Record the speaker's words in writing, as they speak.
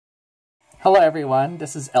Hello everyone,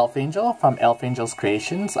 this is Elf Angel from Elf Angel's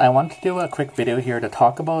Creations. I want to do a quick video here to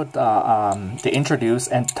talk about, to introduce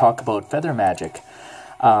and talk about feather magic.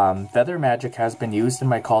 Feather magic has been used in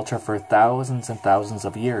my culture for thousands and thousands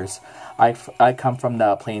of years. I come from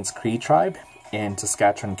the Plains Cree tribe in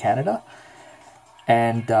Saskatchewan, Canada.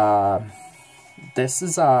 And this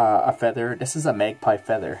is a feather, this is a magpie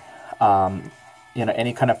feather. You know,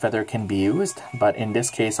 any kind of feather can be used, but in this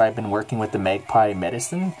case I've been working with the magpie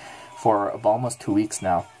medicine for almost 2 weeks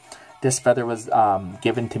now. This feather was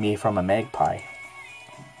given to me from a magpie.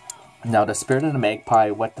 Now the spirit of the magpie,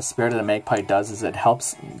 what the spirit of the magpie does is it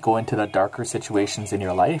helps go into the darker situations in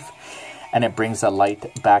your life, and it brings a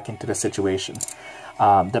light back into the situation.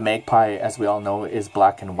 The magpie, as we all know, is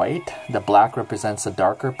black and white. The black represents the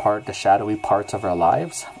darker part, the shadowy parts of our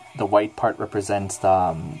lives. The white part represents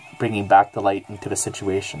bringing back the light into the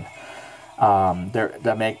situation.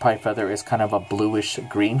 The magpie feather is kind of a bluish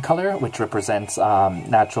green color, which represents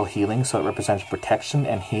natural healing, so it represents protection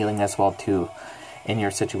and healing as well too in your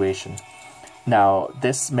situation. Now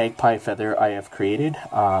this magpie feather I have created,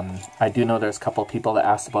 I do know there's a couple of people that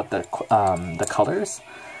asked about the colors.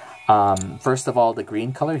 First of all, the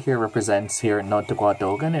green color here represents here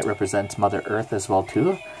Notaguadogan. It represents Mother Earth as well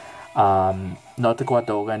too.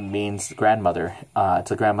 Notaguadogan means grandmother. It's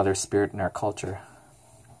a grandmother spirit in our culture.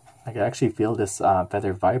 I can actually feel this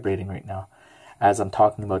feather vibrating right now as I'm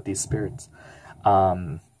talking about these spirits.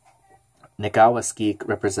 Nagawaskik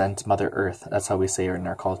represents Mother Earth. That's how we say her in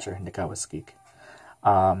our culture, Nagawaskik.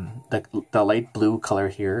 The light blue color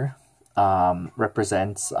here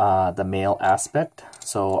represents the male aspect.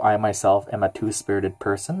 So I myself am a two-spirited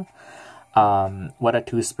person. What a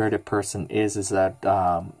two-spirited person is that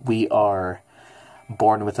we are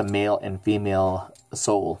born with a male and female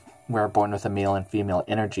soul. We're born with a male and female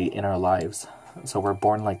energy in our lives. So we're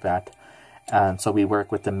born like that. And so we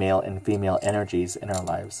work with the male and female energies in our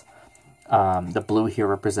lives. The blue here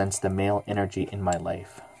represents the male energy in my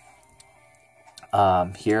life.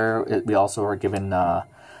 Here we also are given the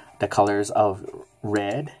colors of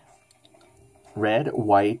red,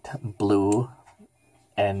 white, blue,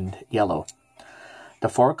 and yellow. The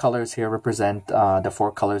four colors here represent the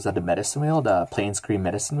four colors of the medicine wheel, the Plains Cree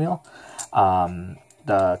medicine wheel.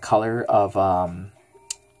 The color of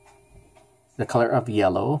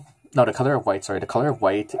yellow, no, the color of white, sorry, the color of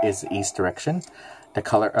white is the east direction. The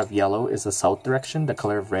color of yellow is the south direction. The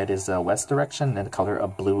color of red is the west direction, and the color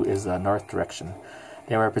of blue is the north direction.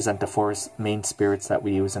 They represent the four main spirits that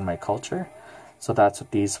we use in my culture. So that's what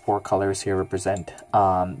these four colors here represent.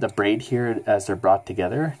 The braid here, as they're brought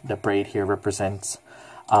together, the braid here represents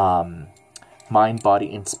mind,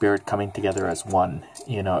 body, and spirit coming together as one.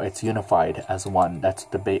 You know, it's unified as one. That's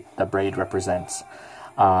what the braid represents.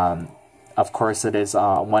 Of course, it is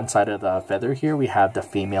one side of the feather here, we have the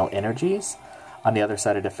female energies. On the other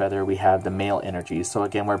side of the feather, we have the male energies. So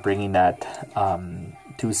again, we're bringing that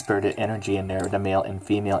two-spirited energy in there, the male and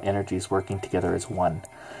female energies working together as one.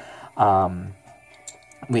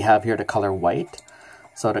 We have here the color white.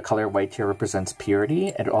 So the color white here represents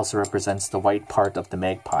purity. It also represents the white part of the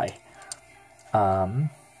magpie.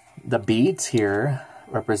 The beads here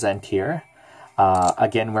represent here.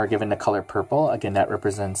 Again, we're given the color purple. Again, that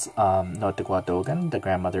represents Notaguadogan, the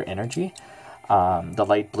grandmother energy. The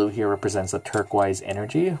light blue here represents the turquoise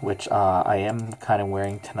energy, which I am kind of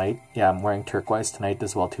wearing tonight. Yeah, I'm wearing turquoise tonight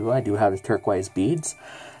as well too. I do have the turquoise beads.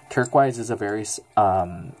 Turquoise is a very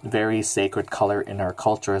sacred color in our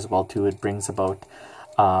culture as well too. It brings about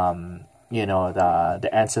you know, the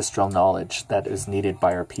ancestral knowledge that is needed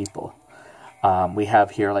by our people. We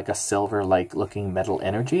have here like a silver-like looking metal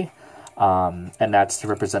energy, and that's to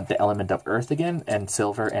represent the element of earth again, and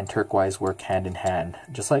silver and turquoise work hand in hand,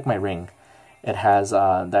 just like my ring. It has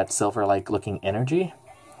that silver-like looking energy,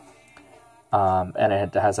 and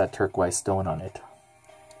it has that turquoise stone on it.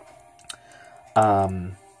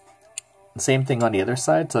 Same thing on the other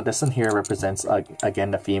side. So this one here represents,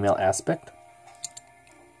 again, the female aspect.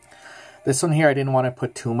 This one here, I didn't want to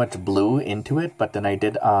put too much blue into it, but then I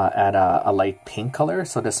did add a light pink color.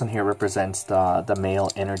 So this one here represents the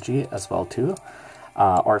male energy as well too.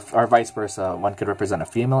 Or vice versa. One could represent a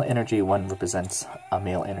female energy, one represents a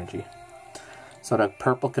male energy. So the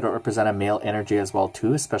purple could represent a male energy as well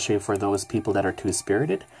too, especially for those people that are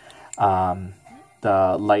two-spirited.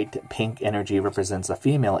 The light pink energy represents a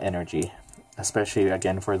female energy, especially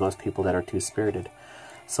again for those people that are two-spirited.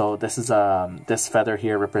 So this is this feather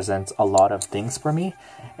here represents a lot of things for me.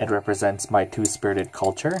 It represents my two-spirited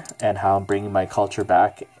culture and how I'm bringing my culture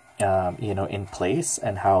back, you know, in place,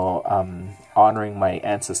 and how honoring my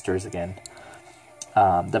ancestors again.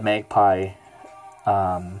 The magpie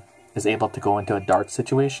is able to go into a dark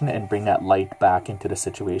situation and bring that light back into the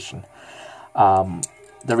situation.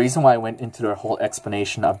 The reason why I went into the whole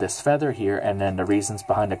explanation of this feather here, and then the reasons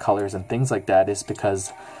behind the colors and things like that, is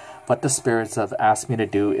because what the spirits have asked me to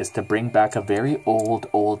do is to bring back a very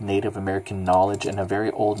old Native American knowledge and a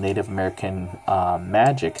very old Native American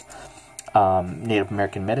magic, Native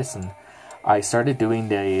American medicine. I started doing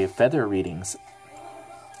the feather readings.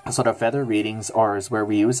 So the feather readings is where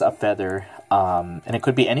we use a feather, and it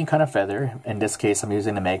could be any kind of feather. In this case, I'm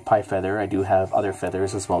using the magpie feather. I do have other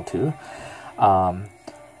feathers as well too.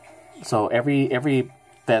 So every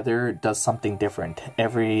feather does something different.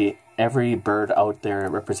 Every bird out there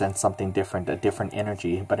represents something different, a different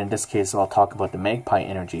energy. But in this case, I'll talk about the magpie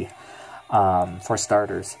energy for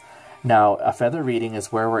starters. Now, a feather reading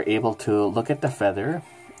is where we're able to look at the feather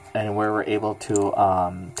and where we're able to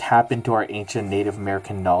tap into our ancient Native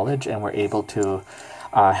American knowledge, and we're able to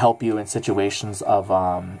help you in situations of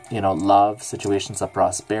love, situations of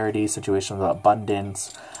prosperity, situations of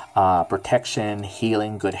abundance, protection,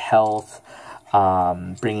 healing, good health,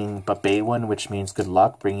 bringing Babaywan, which means good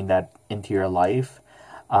luck, bringing that into your life.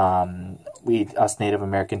 Us Native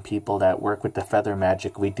American people that work with the feather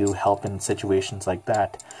magic, we do help in situations like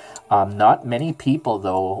that. Not many people,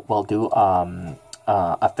 though, will do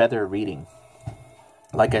a feather reading.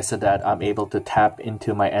 Like I said, that I'm able to tap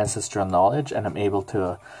into my ancestral knowledge, and I'm able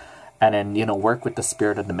to, and then, work with the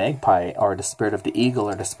spirit of the magpie, or the spirit of the eagle,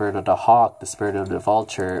 or the spirit of the hawk, the spirit of the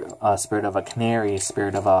vulture, spirit of a canary,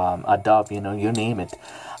 spirit of a dove, you name it.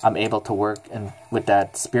 I'm able to work with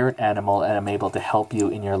that spirit animal, and I'm able to help you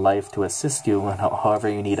in your life, to assist you however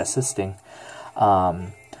you need assisting.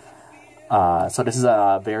 So this is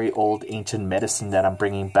a very old ancient medicine that I'm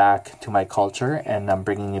bringing back to my culture, and I'm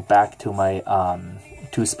bringing it back to my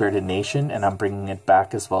two-spirited nation, and I'm bringing it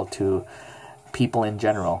back as well to people in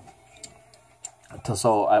general.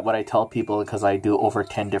 So what I tell people, because I do over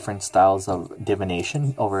 10 different styles of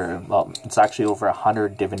divination, it's actually over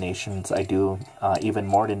 100 divinations I do, even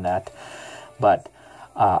more than that, but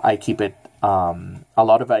I keep it, a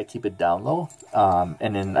lot of it I keep it down low,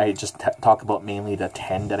 and then I just talk about mainly the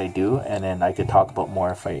 10 that I do, and then I could talk about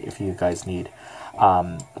more if you guys need.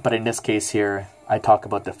 But in this case here, I talk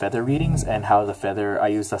about the feather readings and how I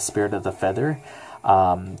use the spirit of the feather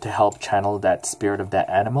to help channel that spirit of that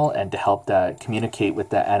animal, and to help communicate with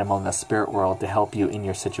that animal in the spirit world to help you in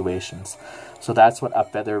your situations. So that's what a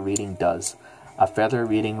feather reading does. A feather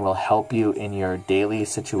reading will help you in your daily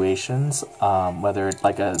situations, whether it's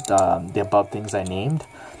like the above things I named,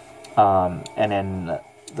 and then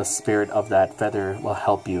the spirit of that feather will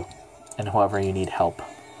help you and however you need help.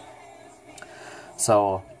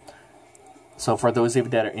 So for those of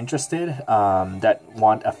you that are interested, that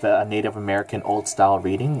want a Native American old style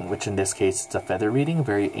reading, which in this case it's a feather reading,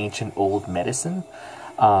 very ancient old medicine,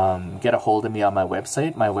 get a hold of me on my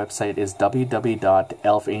website. My website is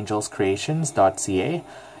www.elfangelscreations.ca.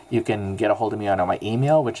 You can get a hold of me on my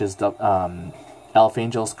email, which is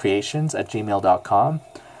elfangelscreations@gmail.com.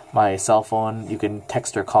 My cell phone, you can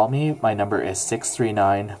text or call me. My number is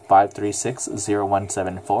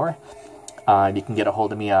 639-536-0174. You can get a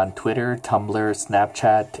hold of me on Twitter, Tumbler,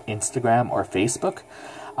 Snapchat, Instagram, or Facebook.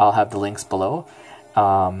 I'll have the links below.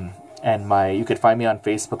 And you could find me on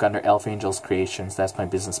Facebook under Elf Angels Creations. That's my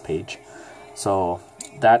business page. So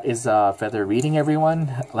that is feather reading,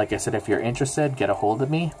 everyone. Like I said, if you're interested, get a hold of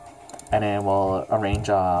me, and then we'll arrange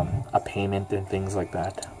a payment and things like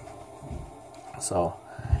that. So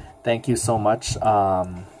thank you so much,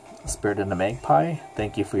 Spirit of the Magpie.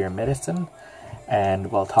 Thank you for your medicine,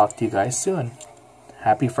 and we'll talk to you guys soon.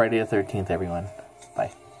 Happy Friday the 13th, everyone.